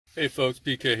Hey folks,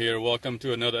 PK here. Welcome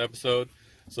to another episode.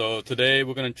 So today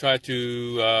we're going to try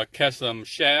to catch some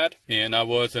shad, and I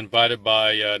was invited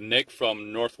by Nick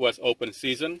from Northwest Open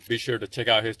Season. Be sure to check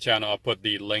out his channel. I'll put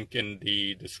the link in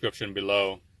the description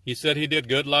below. He said he did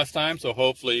good last time, so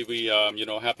hopefully we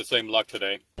have the same luck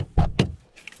today.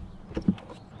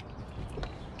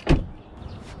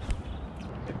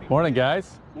 Morning,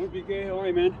 guys. Morning, PK. How are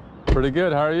you, man? Pretty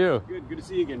good. How are you? Good. Good to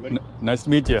see you again, buddy. Nice to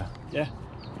meet you. Yeah.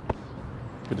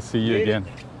 Good to see you again.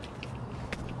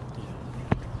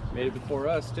 Made it before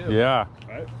us too. Yeah.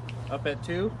 Right. Up at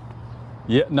 2?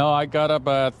 Yeah. No, I got up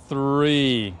at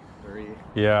 3. 3.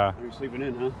 Yeah. You're sleeping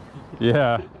in, huh?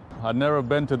 Yeah. I've never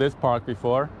been to this park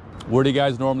before. Where do you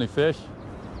guys normally fish?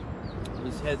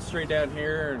 Just head straight down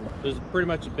here, and there's pretty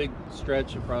much a big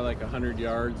stretch of probably like 100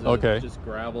 yards of just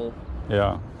gravel.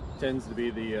 Yeah. Tends to be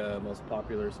the most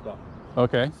popular spot.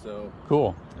 Okay. So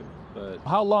cool. But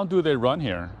How long do they run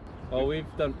here? oh, we've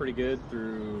done pretty good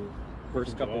through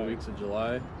first couple of weeks of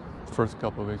July. First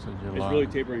couple of weeks of July. It's really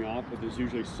tapering off, but there's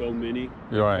usually so many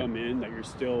that come in that there's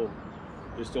still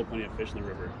plenty of fish in the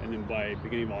river. And then by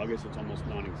beginning of August, it's almost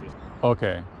non-existent.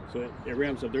 Okay. So it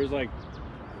ramps up. There's like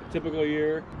a typical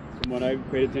year, from what I've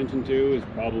paid attention to, is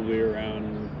probably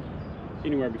around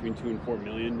anywhere between 2 and 4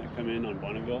 million that come in on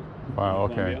Bonneville. Wow.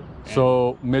 Okay.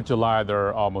 So mid-July,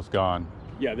 they're almost gone.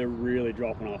 Yeah, they're really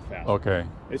dropping off fast. Okay.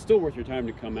 It's still worth your time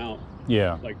to come out.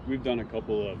 Yeah. Like, we've done a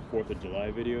couple of 4th of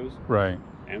July videos. Right.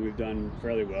 And we've done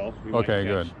fairly well. We Okay,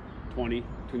 might catch good. 20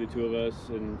 between the two of us,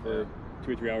 and for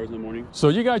 2 or 3 hours in the morning. So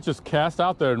you guys just cast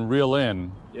out there and reel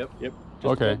in? Yep. Just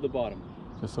Okay. above the bottom.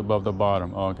 Just above the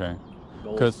bottom. Okay.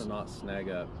 Goal is to not snag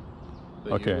up,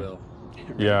 but Okay. you will.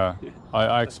 Yeah.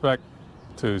 I expect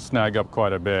to snag up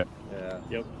quite a bit. Yeah.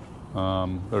 Yep.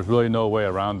 There's really no way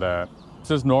around that. Is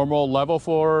this normal level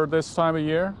for this time of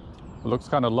year? It looks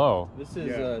kind of low. This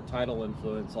is tidal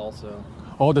influence also.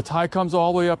 Oh, the tide comes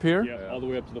all the way up here? Yeah, all the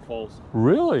way up to the falls.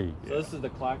 Really? So this is the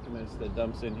Clackamas that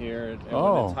dumps in here, and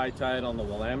Oh. when it's high tide on the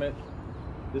Willamette,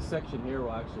 this section here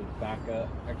will actually back up.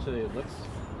 Actually, it looks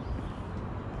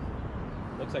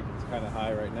like it's kind of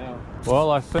high right now.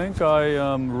 Well, I think I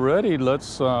am ready.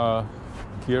 Let's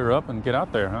gear up and get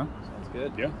out there, huh? Sounds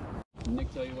good. Yeah.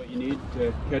 Nick, tell you what you need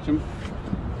to catch them?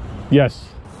 Yes.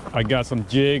 I got some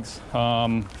jigs,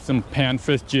 some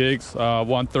panfish jigs,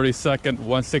 1/32,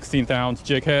 1/16 ounce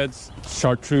jig heads,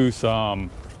 chartreuse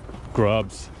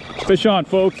grubs. Fish on,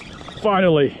 folks.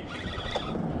 Finally.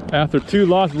 After 2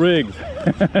 lost rigs.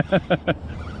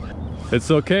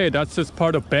 It's okay. That's just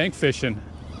part of bank fishing.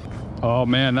 Oh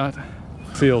man, that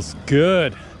feels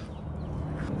good.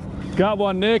 Got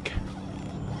one, Nick.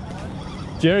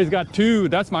 Jerry's got 2.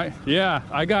 That's my,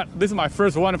 this is my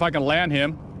first one if I can land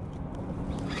him.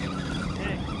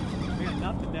 Hey, we got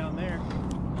nothing down there.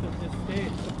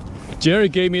 Jerry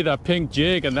gave me that pink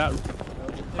jig, and that,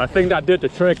 I think that did the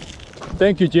trick.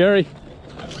 Thank you, Jerry.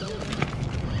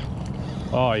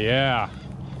 Oh yeah.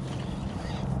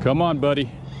 Come on,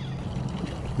 buddy.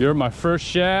 You're my first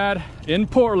shad in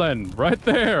Portland, right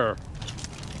there.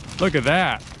 Look at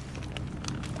that.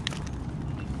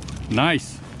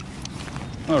 Nice.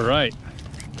 All right.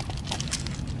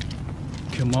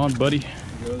 Come on, buddy.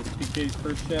 Here goes PK's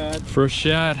first shad. First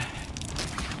shad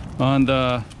on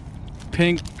the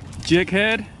pink jig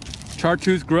head,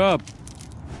 chartreuse grub.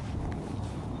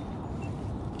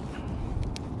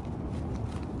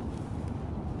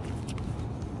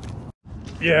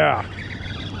 Yeah.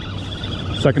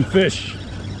 Second fish.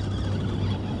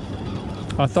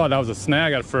 I thought that was a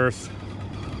snag at first.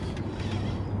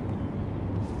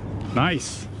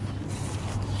 Nice.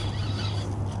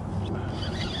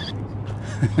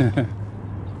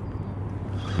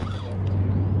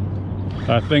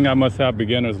 I think I must have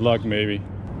beginner's luck, maybe.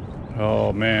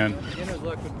 Oh man. Beginner's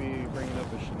luck would be bringing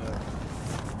up a Chinook.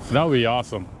 That would be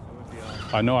awesome. That would be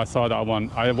awesome. I know I saw that one.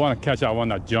 I want to catch that one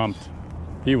that jumped.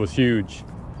 He was huge.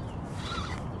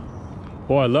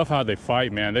 Boy, I love how they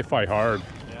fight, man. They fight hard.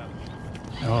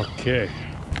 Yeah. Okay.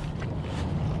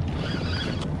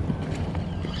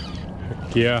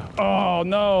 Yeah. Oh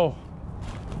no.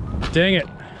 Dang it.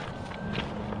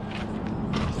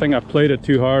 I think I played it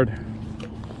too hard.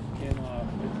 Came off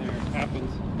right there. It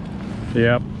happens.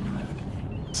 Yep.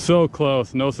 So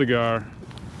close. No cigar.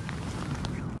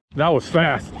 That was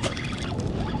fast.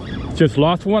 Just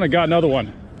lost one. I got another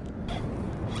one.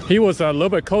 He was a little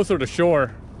bit closer to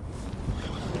shore.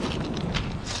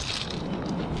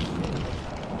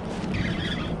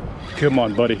 Come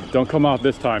on, buddy. Don't come out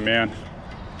this time, man.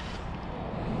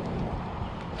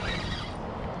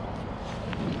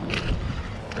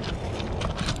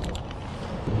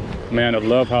 Man, I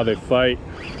love how they fight.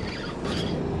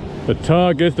 The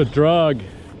tug is the drug.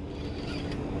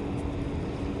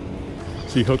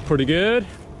 She hooked pretty good.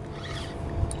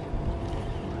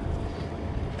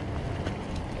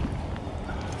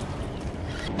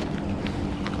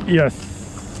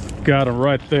 Yes, got him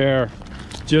right there.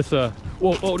 Just a,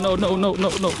 whoa, oh, no, no, no, no,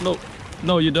 no, no.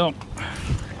 No, you don't.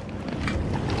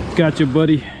 Got you,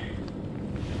 buddy.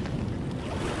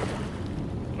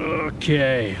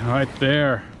 Okay, right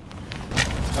there.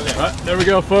 Okay. Right, there we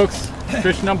go, folks.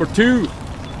 Fish number 2.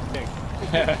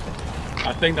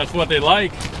 I think that's what they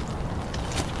like.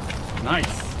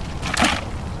 Nice.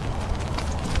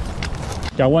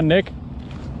 Got one, Nick?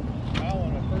 Got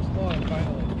one, a first one,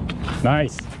 finally.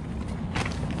 Nice.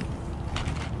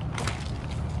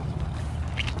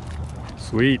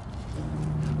 Sweet.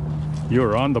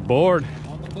 You're on the board.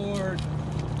 On the board.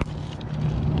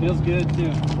 Feels good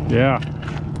too. Yeah.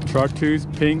 Chartreuse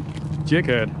pink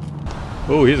jighead.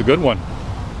 Oh, he's a good one.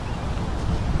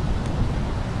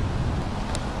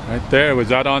 Right there. Was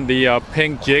that on the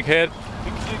pink jighead?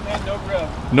 Pink jighead, no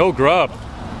grub. No grub.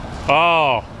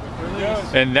 Oh.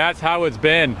 And that's how it's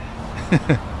been.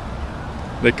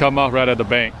 They come out right at the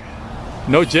bank.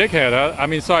 No jighead, huh? I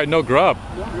mean, sorry, no grub.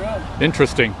 No grub.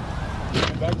 Interesting.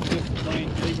 Back to just plain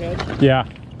jighead. Yeah.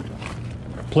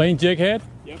 Plain jighead?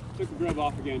 Yep, took the grub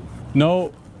off again.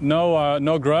 No grub?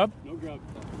 No grub.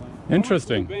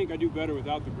 Interesting. On the bank, I do better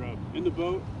without the grub. In the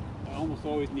boat, I almost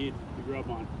always need the grub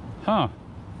on. Huh.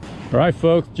 All right,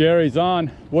 folks, Jerry's on.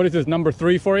 What is this, number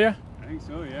 3 for you? I think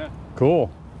so, yeah.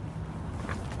 Cool.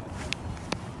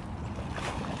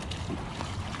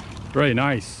 Very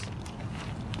nice.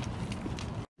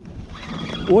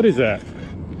 What is that?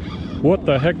 What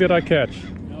the heck did I catch?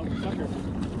 No, sucker.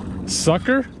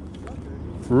 Sucker?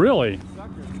 Really?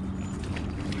 Sucker.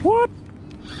 What?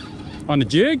 On the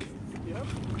jig? Yep.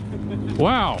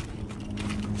 Wow.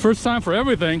 First time for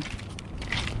everything.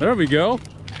 There we go.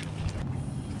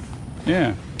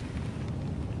 Yeah.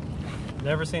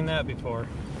 Never seen that before.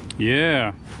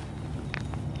 Yeah.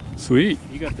 Sweet.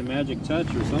 You got the magic touch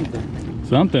or something.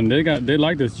 Something. They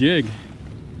like this jig.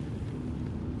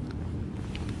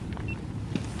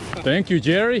 Thank you,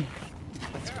 Jerry.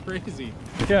 That's crazy.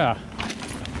 Yeah.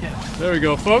 There we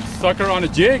go, folks. Sucker on a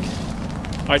jig.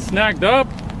 I snagged up,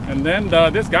 and then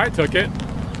this guy took it.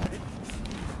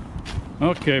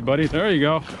 Okay, buddy. There you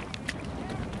go.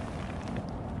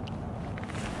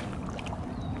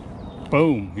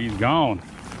 Boom. He's gone.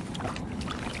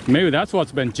 Maybe that's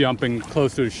what's been jumping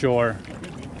close to the shore.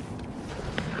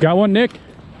 Got one, Nick?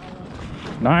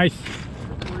 Nice.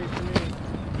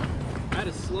 I had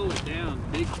to slow it down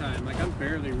big time. Like, I'm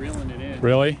barely reeling it in.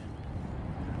 Really?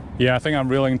 Yeah, I think I'm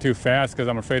reeling too fast because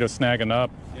I'm afraid of snagging up.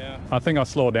 Yeah. I think I'll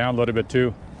slow it down a little bit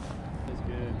too. That's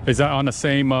good. Is that on the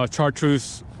same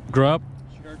chartreuse grub?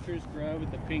 Chartreuse grub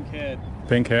with the pink head.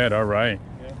 Pink head, all right.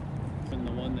 Yep. And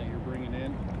the one that you're bringing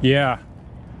in. Yeah,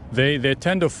 they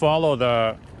tend to follow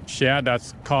the shad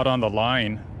that's caught on the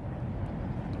line.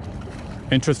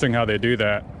 Interesting how they do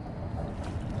that.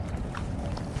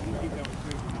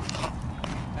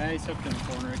 He's hooked in the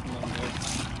corner. I can let him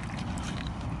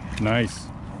go. Nice.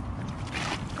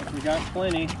 We got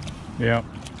plenty. Yeah.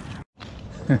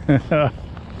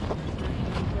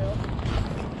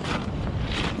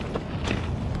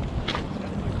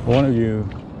 One of you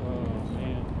Oh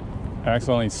man.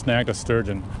 accidentally snagged a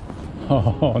sturgeon.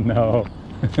 Oh no.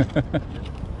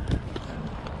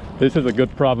 This is a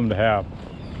good problem to have.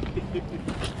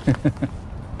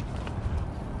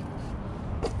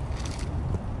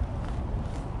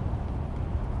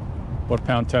 What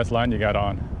pound test line you got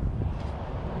on?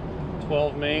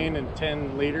 12 main and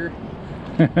 10 liter.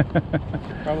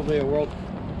 Probably a world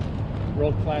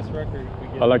class record if we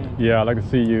get I'd in. like to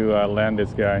see you land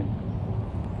this guy.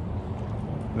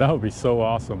 That would be so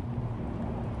awesome.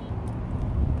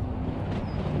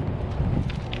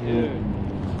 Dude.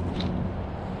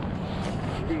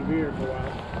 You're gonna be here for a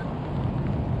while.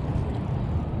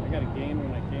 I gotta gain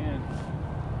when I can.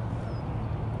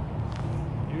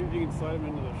 Even if you can slide him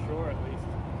into the shore at least.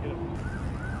 Get him.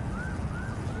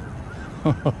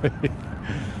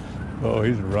 Oh,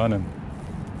 he's running.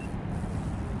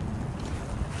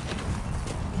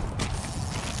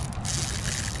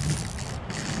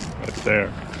 Right there.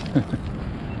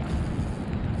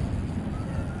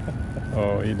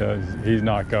 Oh, he does. He's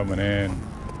not coming in.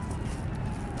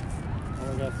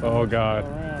 Oh, we got so Oh, much to God. go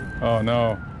around. Oh,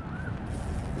 no.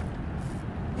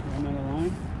 Run out of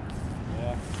line?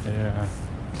 Yeah. Yeah.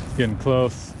 It's getting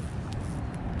close.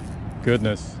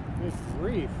 Goodness. Good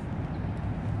grief.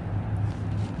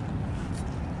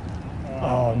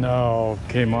 Oh, no.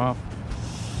 Came off.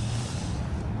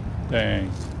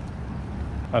 Dang.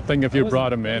 I think if you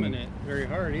brought him in, It very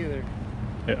hard either.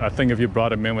 I think if you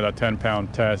brought him in with a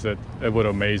 10-pound test, it would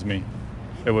amaze me.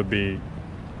 it would be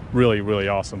really, really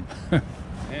awesome.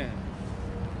 Yeah.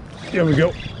 Here we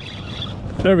go.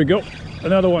 There we go.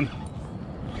 Another one.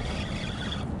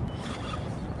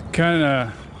 Kind of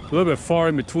a little bit far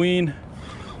in between.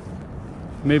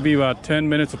 Maybe about 10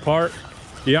 minutes apart.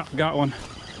 Yeah, got one.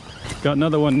 Got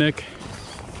another one, Nick.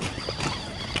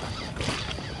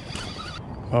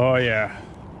 Oh yeah.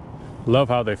 Love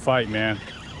how they fight, man.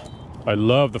 I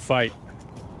love the fight.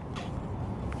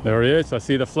 There he is. I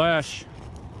see the flash.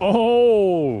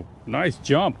 Oh, nice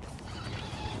jump.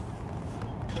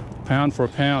 Pound for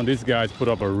pound, these guys put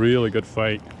up a really good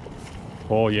fight.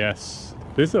 Oh yes.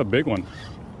 This is a big one.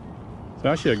 It's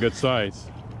actually a good size.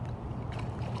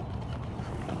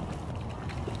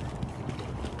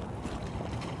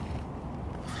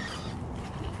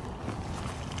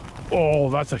 Oh,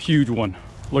 that's a huge one.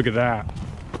 Look at that.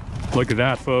 Look at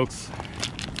that, folks.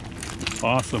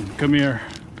 Awesome. Come here.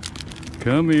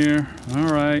 Come here.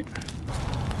 All right.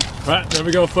 Right, there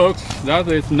we go, folks. That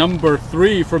is number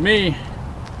 3 for me.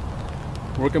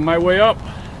 Working my way up.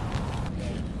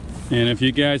 And if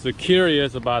you guys are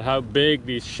curious about how big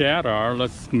these shad are,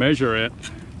 let's measure it.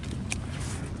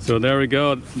 So there we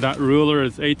go. That ruler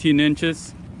is 18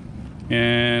 inches.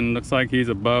 And looks like he's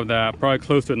above that, probably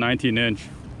close to 19 inch.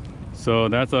 So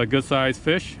that's a good size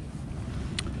fish.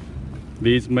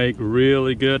 These make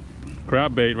really good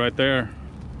crab bait right there.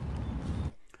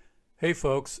 Hey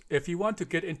folks, if you want to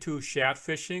get into shad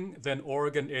fishing, then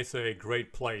Oregon is a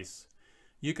great place.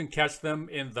 You can catch them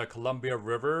in the Columbia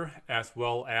River as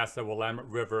well as the Willamette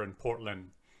River in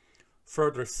Portland.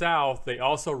 Further south, they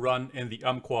also run in the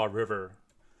Umpqua River.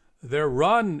 Their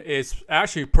run is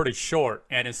actually pretty short,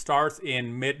 and it starts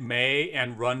in mid-May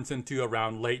and runs into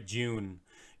around late June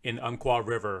in Umpqua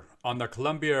River. On the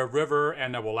Columbia River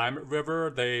and the Willamette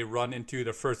River, they run into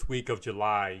the first week of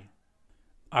July.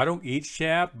 I don't eat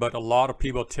shad, but a lot of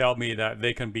people tell me that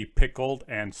they can be pickled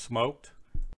and smoked.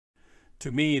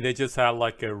 To me, they just have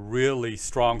like a really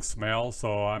strong smell,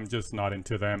 so I'm just not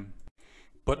into them.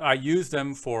 But I use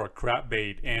them for crab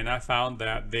bait, and I found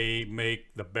that they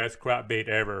make the best crab bait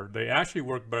ever. They actually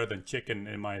work better than chicken,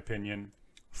 in my opinion.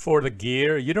 For the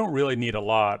gear, you don't really need a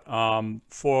lot.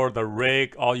 For the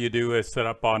rig, all you do is set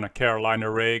up on a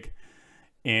Carolina rig,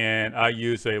 and I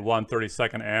use a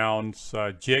 1/32 ounce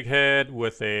jig head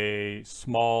with a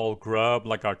small grub,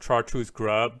 like a chartreuse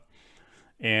grub,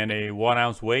 and a 1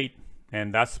 ounce weight,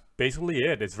 and that's basically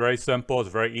it. It's very simple. It's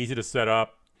very easy to set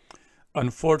up.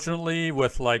 Unfortunately,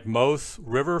 with like most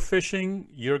river fishing,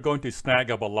 you're going to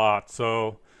snag up a lot.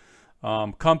 So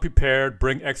come prepared,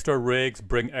 bring extra rigs,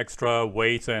 bring extra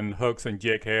weights and hooks and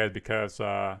jig heads, because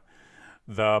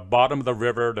the bottom of the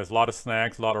river, there's a lot of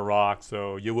snags, a lot of rocks,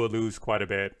 so you will lose quite a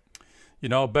bit. You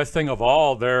know, best thing of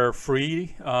all, they're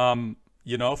free.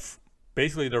 You know,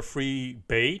 basically they're free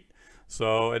bait,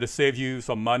 so it'll save you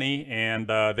some money, and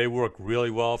they work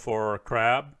really well for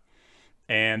crab.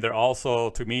 And they're also,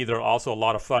 to me, they're also a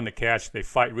lot of fun to catch. They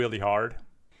fight really hard.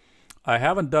 I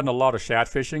haven't done a lot of shad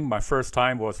fishing. My first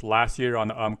time was last year on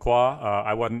the Umpqua.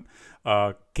 I went,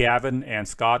 Gavin and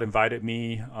Scott invited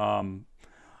me,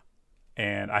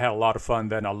 and I had a lot of fun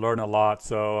then. I learned a lot,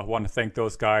 so I want to thank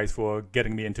those guys for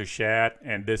getting me into shad.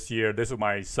 And this year, this was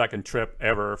my second trip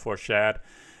ever for shad,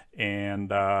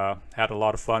 and had a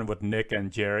lot of fun with Nic and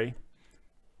Gere.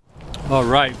 All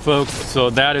right, folks, so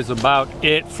that is about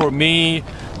it for me.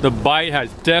 The bite has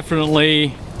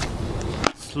definitely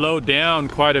slowed down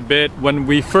quite a bit. When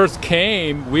we first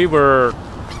came, we were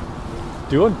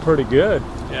doing pretty good.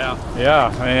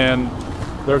 Yeah, and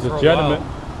there's a gentleman.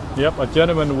 Yep, a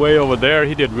gentleman way over there.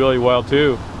 He did really well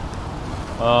too.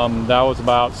 That was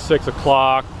about 6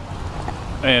 o'clock,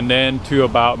 and then to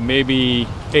about maybe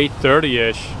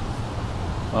 8:30-ish,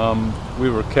 we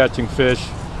were catching fish.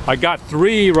 I got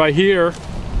 3 right here,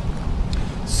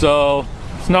 so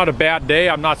it's not a bad day.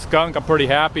 I'm not skunked. I'm pretty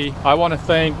happy. I want to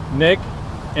thank Nic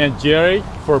and Gere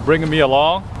for bringing me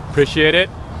along. Appreciate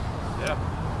it.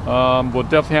 Yeah. We'll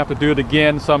definitely have to do it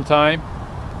again sometime.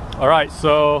 All right,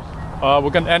 so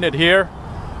we're gonna end it here.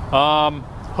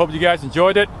 Hope you guys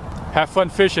enjoyed it. Have fun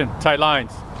fishing. Tight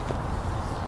lines.